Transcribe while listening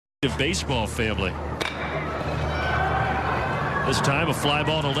Baseball family. This time a fly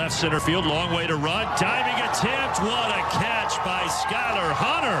ball to left center field, long way to run, diving attempt, what a catch by Skylar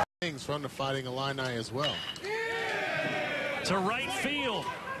Hunter. Things from the Fighting Illini as well. To right field,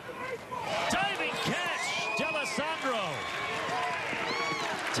 diving catch, D'Alessandro.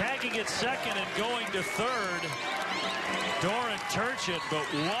 Tagging at second and going to third, Doran Turchin, but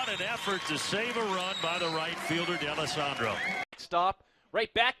what an effort to save a run by the right fielder, D'Alessandro. Stop.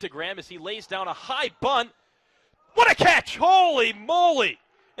 Right back to Graham as he lays down a high bunt. What a catch! Holy moly!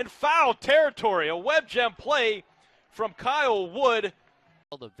 In foul territory, a web gem play from Kyle Wood.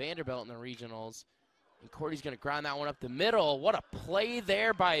 The Vanderbilt in the regionals. And Cordy's going to ground that one up the middle. What a play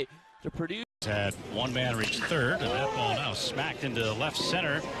there by the Purdue. Had one man reach third, and that ball now smacked into left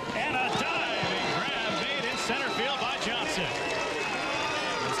center. And a diving grab made in center field by Johnson.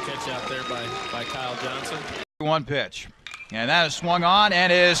 Nice catch out there by Kyle Johnson. 1 pitch. And that is swung on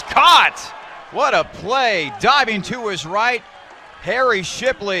and is caught. What a play. Diving to his right, Harry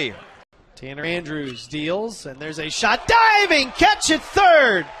Shipley. Tanner Andrews deals, and there's a shot. Diving catch at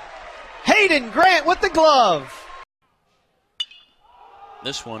third. Hayden Grant with the glove.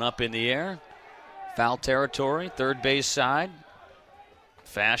 This one up in the air. Foul territory, third base side.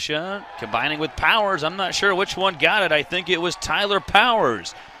 Fascia combining with Powers. I'm not sure which one got it. I think it was Tyler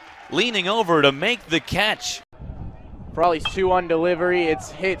Powers leaning over to make the catch. Frawley's 2-1 delivery.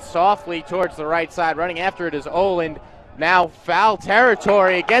 It's hit softly towards the right side. Running after it is Oland. Now foul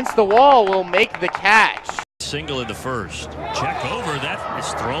territory against the wall will make the catch. Single in the first. Check over. That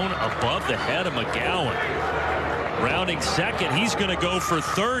is thrown above the head of McGowan. Rounding second. He's going to go for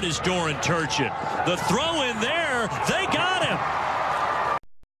third is Doran Turchin. The throw in there. They got him.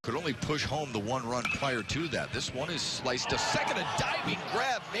 Could only push home the 1 run prior to that. This one is sliced to second. A diving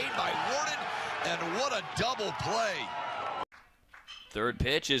grab made by Warden. And what a double play. Third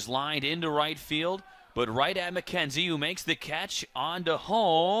pitch is lined into right field, but right at McKenzie, who makes the catch onto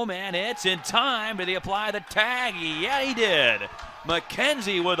home, and it's in time. Did he apply the tag? Yeah, he did.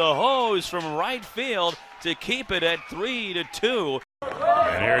 McKenzie with a hose from right field to keep it at 3-2.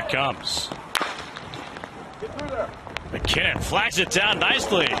 And here it comes. McKinnon flags it down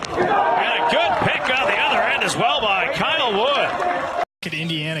nicely. And a good pick on the other end as well by Kyle Wood. Look at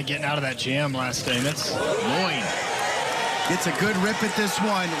Indiana getting out of that jam last game. That's Lloyd. Gets a good rip at this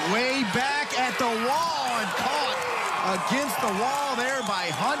one. Way back at the wall and caught against the wall there by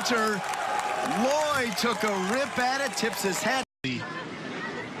Hunter. Lloyd took a rip at it, tips his head.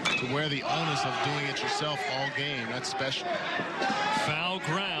 To wear the onus of doing it yourself all game. That's special. Foul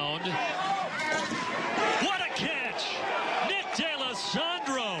ground. What a catch! Nick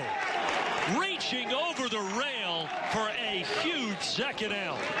D'Alessandro reaching over the rail for a huge second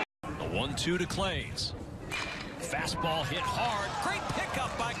out. The 1-2 to Clays. Fastball hit hard. Great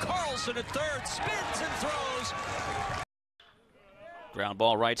pickup by Carlson at third. Spins and throws. Ground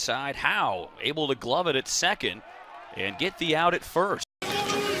ball right side. Howe able to glove it at second and get the out at first.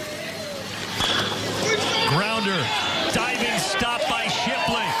 Grounder. Diving stop by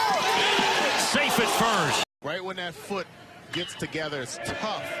Shipley. Safe at first. Right when that foot gets together, it's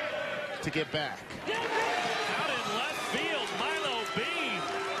tough to get back. Out in left field, Milo Bean.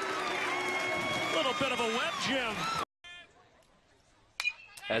 Little bit of a web gem.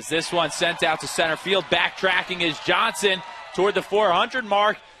 As this one sent out to center field, backtracking is Johnson toward the 400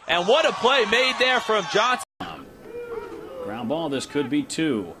 mark. And what a play made there from Johnson. Ground ball, this could be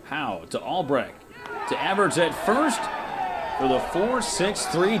 2. Howe to Albrecht. To Everts at first for the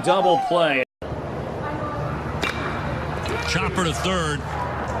 4-6-3 double play. Chopper to third.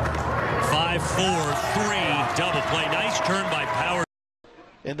 5-4-3 double play. Nice turn by Powers.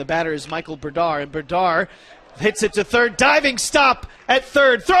 And the batter is Michael Berdar. And Berdar hits it to third. Diving stop at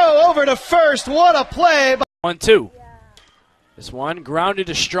third. Throw over to first. What a play. 1-2. This one grounded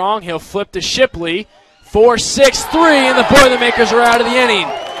to Strong. He'll flip to Shipley. 4-6-3, and the Boilermakers are out of the inning.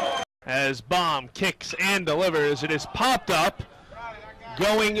 As Baum kicks and delivers, it is popped up.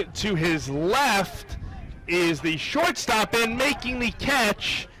 Going to his left is the shortstop, and making the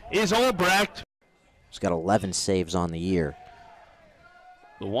catch is Albrecht. He's got 11 saves on the year.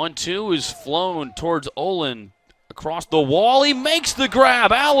 The 1-2 is flown towards Olin across the wall. He makes the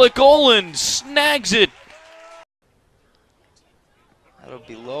grab. Alec Olin snags it. That'll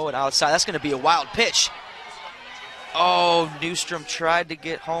be low and outside. That's going to be a wild pitch. Oh, Newstrom tried to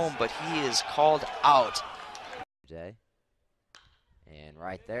get home, but he is called out. And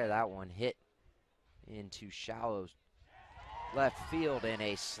right there, that one hit into shallow left field and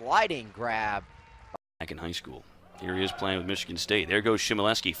a sliding grab. Back in high school. Here he is playing with Michigan State. There goes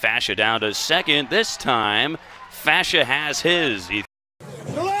Shimileski. Fascia down to second. This time, Fascia has his.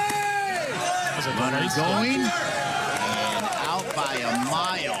 Runner going and out by a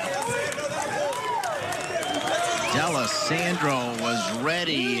mile. D'Alessandro was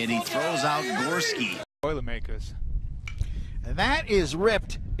ready, and he throws out Gorski. Boilermakers. And that is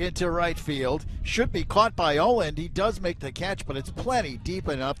ripped into right field. Should be caught by Oland. He does make the catch, but it's plenty deep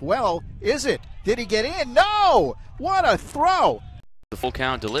enough. Well, is it? Did he get in? No! What a throw! The full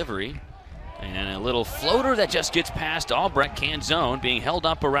count delivery. And a little floater that just gets past Albrecht. Canzone being held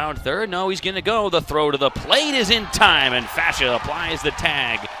up around third. No, he's going to go. The throw to the plate is in time, and Fascia applies the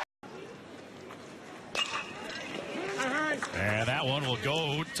tag. And that one will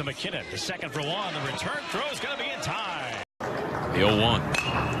go to McKinnon. The second for one. The return throw is going to be in time. The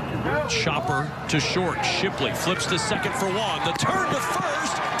 0-1. Chopper to short. Shipley flips to second for one. The turn to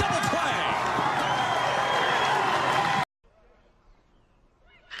first. Double play.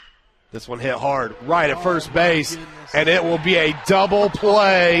 This one hit hard right at first base, and it will be a double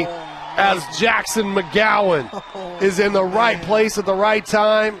play as Jackson McGowan is in the right place at the right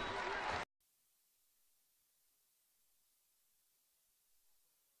time.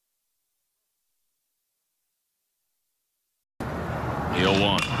 The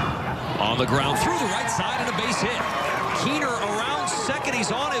 0-1. On the ground through the right side and a base hit. Keener around second.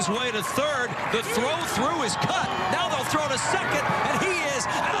 He's on his way to third. The throw through is cut. Now they'll throw to second, and he is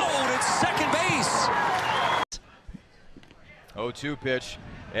out at second base. 0-2 pitch,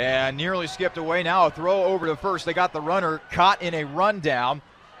 and nearly skipped away. Now a throw over to first. They got the runner caught in a rundown.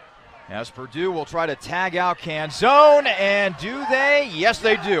 As Purdue will try to tag out Canzone, and do they? Yes,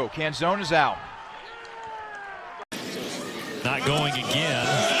 they do. Canzone is out. Not going again.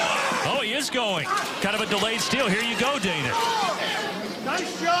 Oh, he is going. Kind of a delayed steal. Here you go, Dana.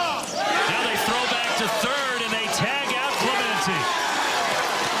 Nice job. Now they throw back to third, and they tag out Clemente.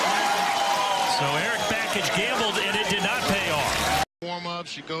 So Eric Backage gambled, and it did not pay off.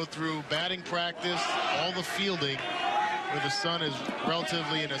 Warm-ups, you go through batting practice, all the fielding, where the sun is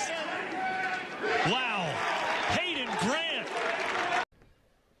relatively in a... Wow. Hayden Grant.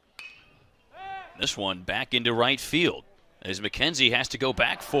 This one back into right field, as McKenzie has to go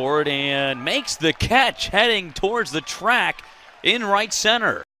back for it and makes the catch, heading towards the track in right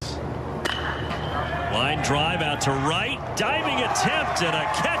center. Line drive out to right, diving attempt, and a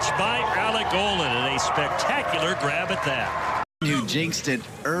catch by Alec Olin, and a spectacular grab at that. Who jinxed it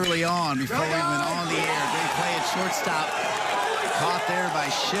early on before we went on the air. Big play at shortstop, caught there by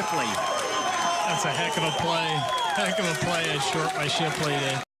Shipley. That's a heck of a play. Heck of a play at short by Shipley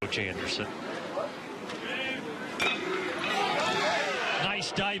there. Coach Anderson.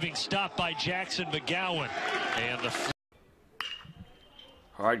 Nice diving stop by Jackson McGowan. And the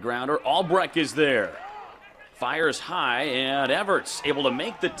hard grounder. Albrecht is there. Fires high, and Everts able to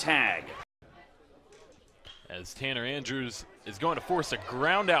make the tag. As Tanner Andrews is going to force a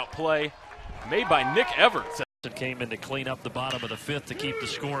ground out play made by Nick Everts. Came in to clean up the bottom of the fifth to keep the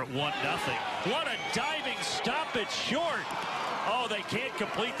score at 1-0. What a diving stop at short. Oh, they can't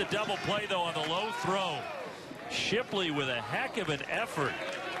complete the double play, though, on the low throw. Shipley with a heck of an effort.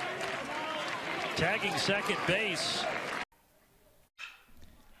 Tagging second base.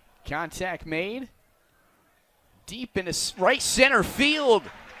 Contact made. Deep into right center field.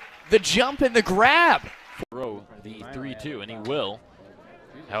 The jump and the grab. Throw the 3-2, and he will.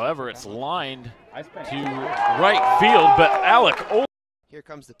 However, it's lined to right field, but Alec Olin. Here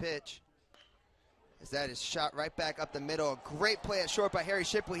comes the pitch. As that is shot right back up the middle. A great play at short by Harry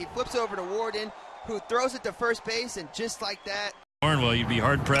Shipley. He flips over to Warden, who throws it to first base, and just like that. Well, you'd be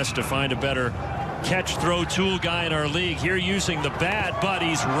hard-pressed to find a better catch-throw tool guy in our league. Here using the bat, but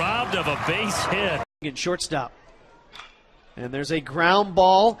he's robbed of a base hit. In shortstop. And there's a ground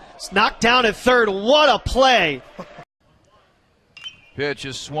ball. It's knocked down at third. What a play. Pitch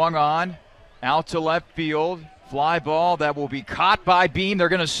is swung on, out to left field. Fly ball that will be caught by Beam. They're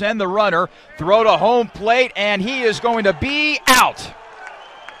going to send the runner, throw to home plate, and he is going to be out.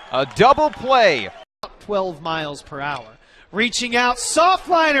 A double play. 12 miles per hour. Reaching out, soft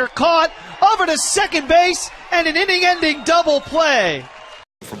liner caught, over to second base, and an inning-ending double play.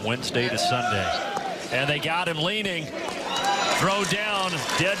 From Wednesday to Sunday. And they got him leaning. Throw down,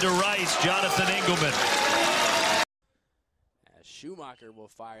 dead to rights, Jonathan Engelman. As Schumacher will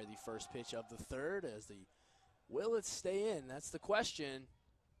fire the first pitch of the third. Will it stay in? That's the question.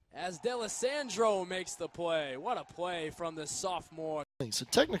 As D'Alessandro makes the play. What a play from the sophomore. So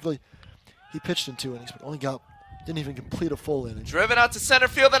technically, he pitched in 2 innings, but didn't even complete a full inning. Driven out to center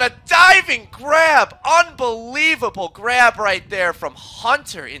field and a diving grab. Unbelievable grab right there from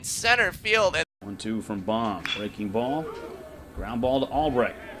Hunter in center field. 1-2 from Baum. Breaking ball. Ground ball to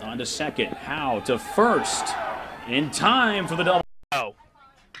Albrecht. On to second. Howe to first. In time for the double.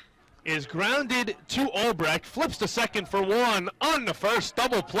 is grounded to Albrecht, flips to second for one on the first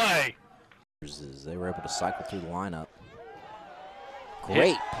double play. They were able to cycle through the lineup.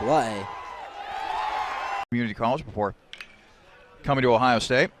 Great play. Community college before coming to Ohio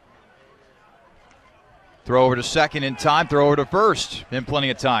State. Throw over to second in time, throw over to first in plenty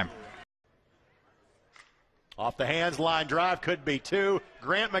of time. Off the hands, line drive, could be two.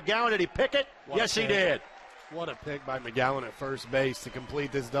 Grant McGowan, did he pick it? Yes, he did. What a pick by McGowan at first base to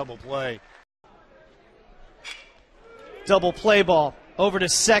complete this double play. Double play ball over to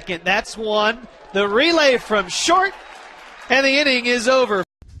second. That's one. The relay from short, and the inning is over.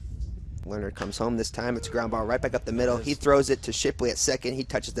 Leonard comes home this time. It's a ground ball right back up the middle. He throws it to Shipley at second. He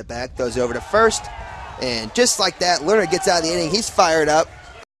touches the bag, throws it over to first. And just like that, Leonard gets out of the inning. He's fired up.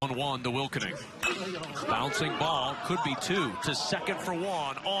 1-1 to Wilkening. Bouncing ball, could be two. To second for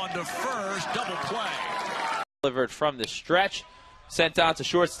one. On to first, double play. Delivered from the stretch. Sent out to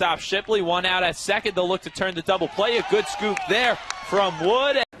shortstop Shipley. One out at second. They'll look to turn the double play. A good scoop there from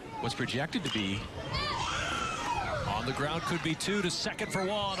Wood. Was projected to be on the ground, could be two. To second for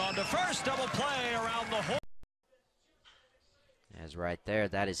one. On to first, double play around the hole. As right there,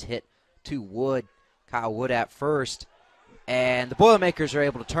 that is hit to Wood. Kyle Wood at first. And the Boilermakers are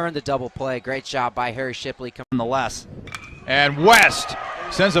able to turn the double play. Great job by Harry Shipley. Nonetheless. And West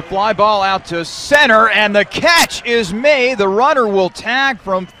sends a fly ball out to center, and the catch is made. The runner will tag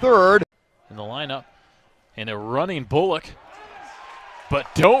from third. In the lineup, and a running Bullock.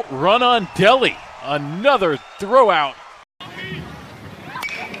 But don't run on Deli. Another throw out.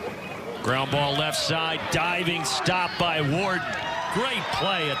 Ground ball left side, diving stop by Warden. Great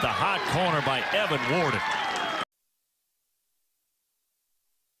play at the hot corner by Evan Warden.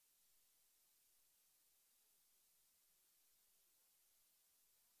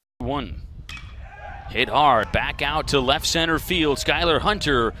 One. Hit hard, back out to left center field. Skylar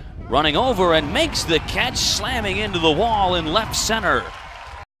Hunter running over and makes the catch, slamming into the wall in left center.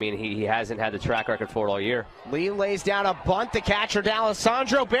 I mean, he hasn't had the track record for it all year. Lee lays down a bunt. The catcher,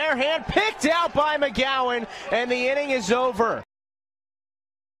 D'Alessandro, bare hand, picked out by McGowan, and the inning is over.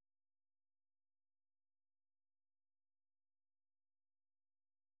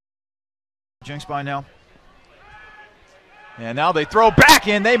 Jinx by now. And now they throw back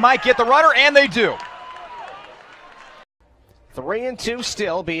in. They might get the runner, and they do. 3-2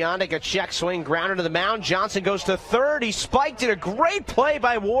 still. Beyond a check swing, grounder to the mound. Johnson goes to third. He spiked it. A great play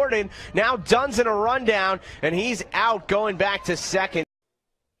by Warden. Now Dunn's in a rundown, and he's out going back to second.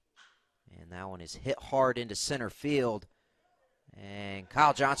 And that one is hit hard into center field. And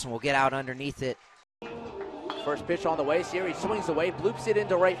Kyle Johnson will get out underneath it. First pitch on the way. Here he swings away, bloops it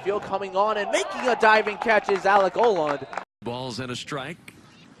into right field, coming on and making a diving catch is Alec Oland. Balls and a strike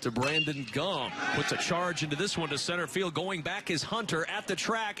to Brandon Gum. Puts a charge into this one to center field. Going back is Hunter at the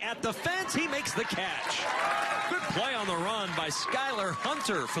track, at the fence. He makes the catch. Good play on the run by Skylar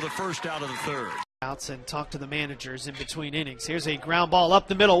Hunter for the first out of the third. Outs and talk to the managers in between innings. Here's a ground ball up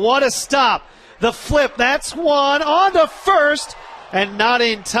the middle. What a stop. The flip. That's one on to first and not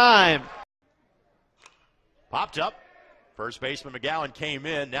in time. Popped up. First baseman McGowan came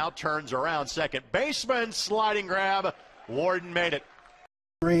in, now turns around. Second baseman, sliding grab. Warden made it.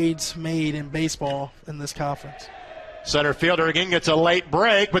 Grades made in baseball in this conference. Center fielder again gets a late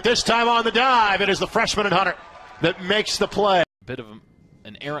break, but this time on the dive, it is the freshman and Hunter that makes the play. Bit of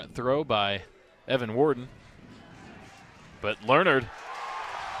an errant throw by Evan Warden. But Leonard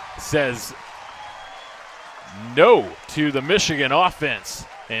says no to the Michigan offense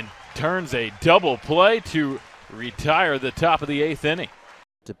and turns a double play to retire the top of the 8th inning.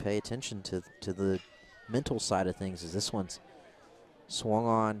 To pay attention to the mental side of things as this one's swung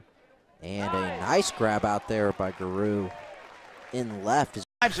on, and a nice grab out there by Guru in left.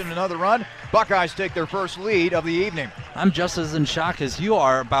 And another run. Buckeyes take their first lead of the evening. I'm just as in shock as you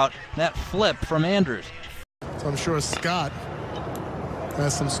are about that flip from Andrews. So I'm sure Scott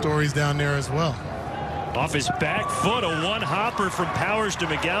has some stories down there as well. Off his back foot, a one-hopper from Powers to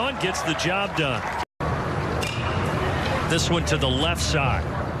McGowan gets the job done. This one to the left side.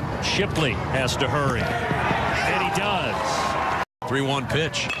 Shipley has to hurry, and he does. 3-1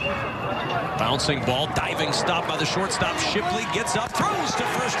 pitch. Bouncing ball, diving stop by the shortstop. Shipley gets up, throws to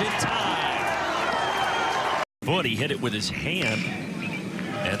first in time. But he hit it with his hand,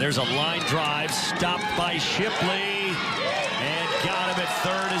 and there's a line drive stopped by Shipley, and got him at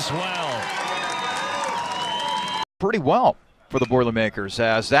third as well. Pretty well for the Boilermakers,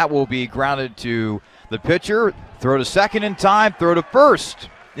 as that will be grounded to the pitcher. Throw to second in time, throw to first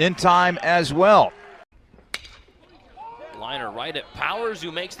in time as well. Liner right at Powers,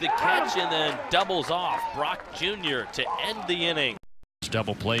 who makes the catch and then doubles off Brock Jr. to end the inning.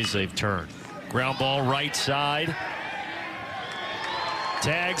 Double plays they've turned. Ground ball right side.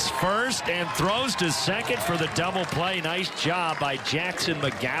 Tags first and throws to second for the double play. Nice job by Jackson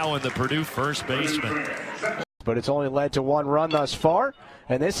McGowan, the Purdue first baseman. But it's only led to 1 run thus far.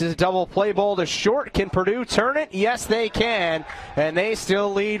 And this is a double play ball to short. Can Purdue turn it? Yes, they can. And they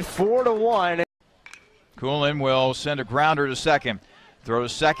still lead 4-1. Coolin will send a grounder to second.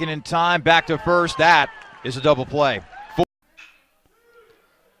 Throws second in time, back to first. That is a double play.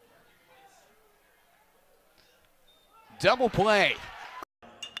 Double play.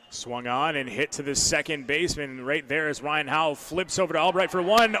 Swung on and hit to the second baseman. Right there as Ryan Howell flips over to Albright for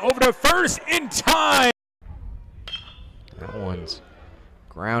 1. Over to first in time. That one's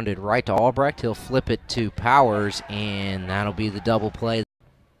grounded right to Albrecht. He'll flip it to Powers, and that'll be the double play.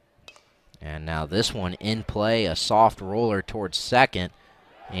 And now this one in play, a soft roller towards second,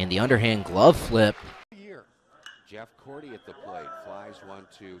 and the underhand glove flip. Jeff Cordy at the plate, flies one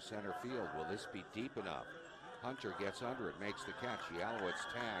to center field. Will this be deep enough? Hunter gets under it, makes the catch. Yalowitz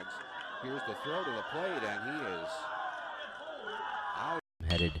tags. Here's the throw to the plate, and he is out.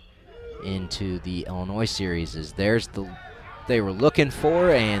 Headed into the Illinois series is there's the they were looking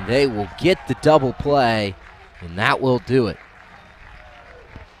for, and they will get the double play, and that will do it.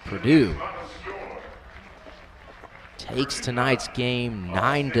 Purdue takes tonight's game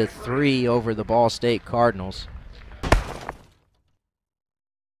 9-3 over the Ball State Cardinals.